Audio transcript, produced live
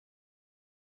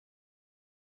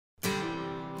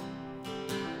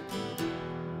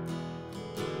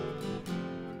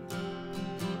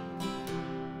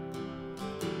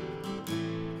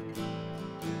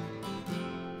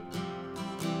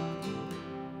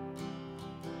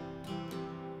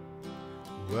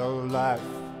Well, life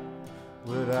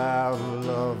without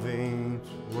love ain't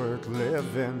worth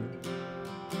living,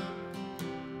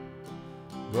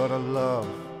 but a love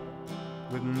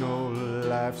with no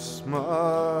life's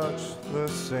much the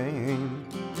same.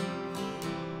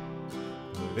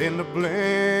 But in the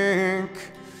blink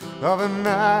of an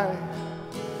eye,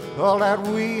 all that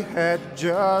we had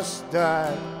just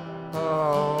died.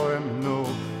 Oh, and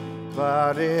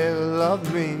nobody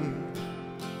loved me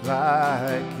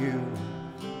like you.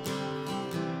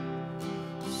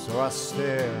 So I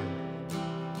stared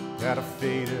at a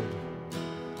faded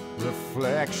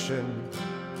reflection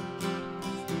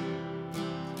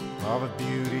of a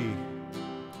beauty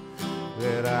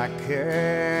that I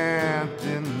can't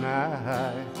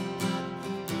deny.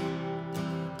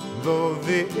 Though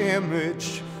the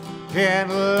image can't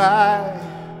lie,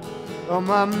 oh,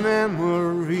 my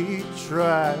memory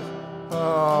tried.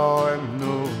 Oh, and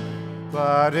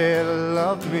nobody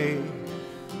loved me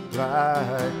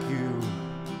like you.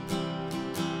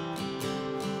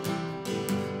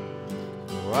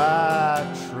 So I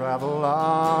travel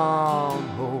on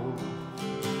home,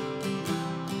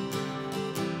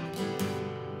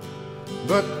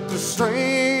 but the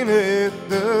strain it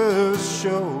does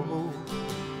show.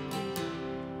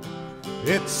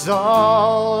 It's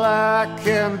all I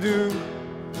can do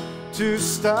to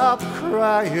stop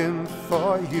crying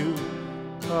for you.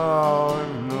 Oh,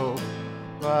 and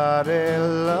nobody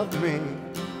loved me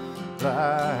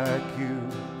like you.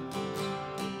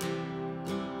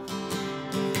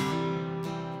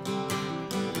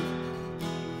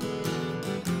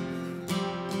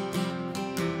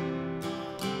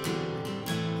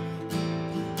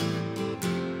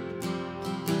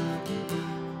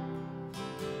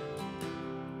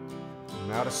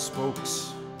 Now the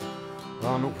spokes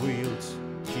on the wheels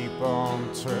keep on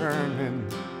turning,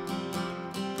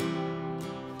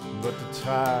 but the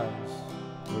tires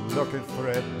are looking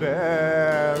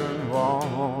threadbare and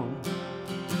worn.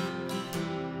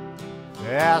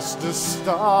 Ask the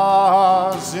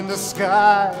stars in the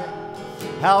sky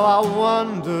how I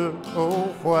wonder,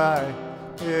 oh, why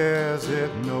is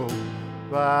it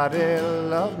nobody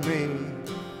loved me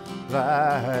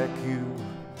like you?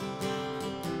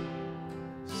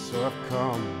 So I've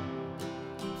come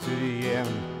to the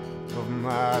end of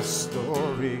my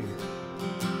story.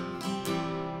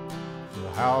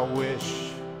 How I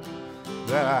wish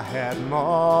that I had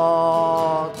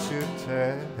more to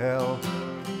tell.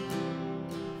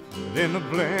 But in the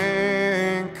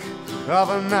blink of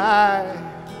an eye,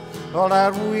 all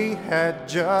that we had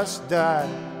just died.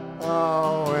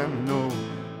 Oh, and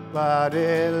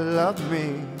nobody loved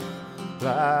me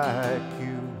like you.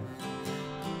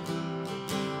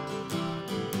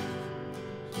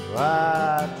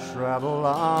 I travel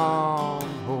on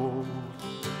hold,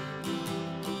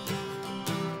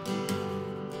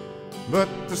 but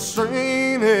the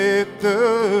strain it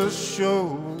does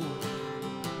show.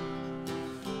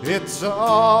 It's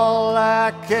all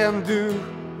I can do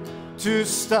to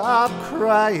stop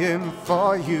crying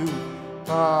for you.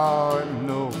 Oh, and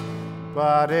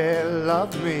nobody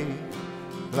loved me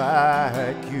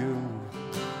like you.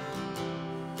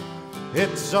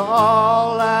 It's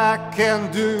all I can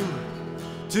do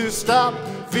to stop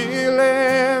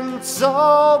feeling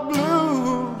so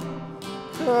blue,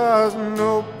 'cause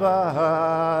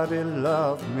nobody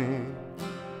loved me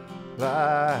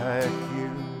like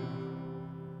you.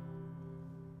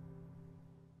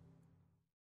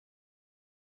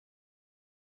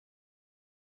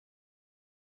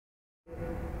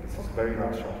 This is a very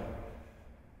nice shot.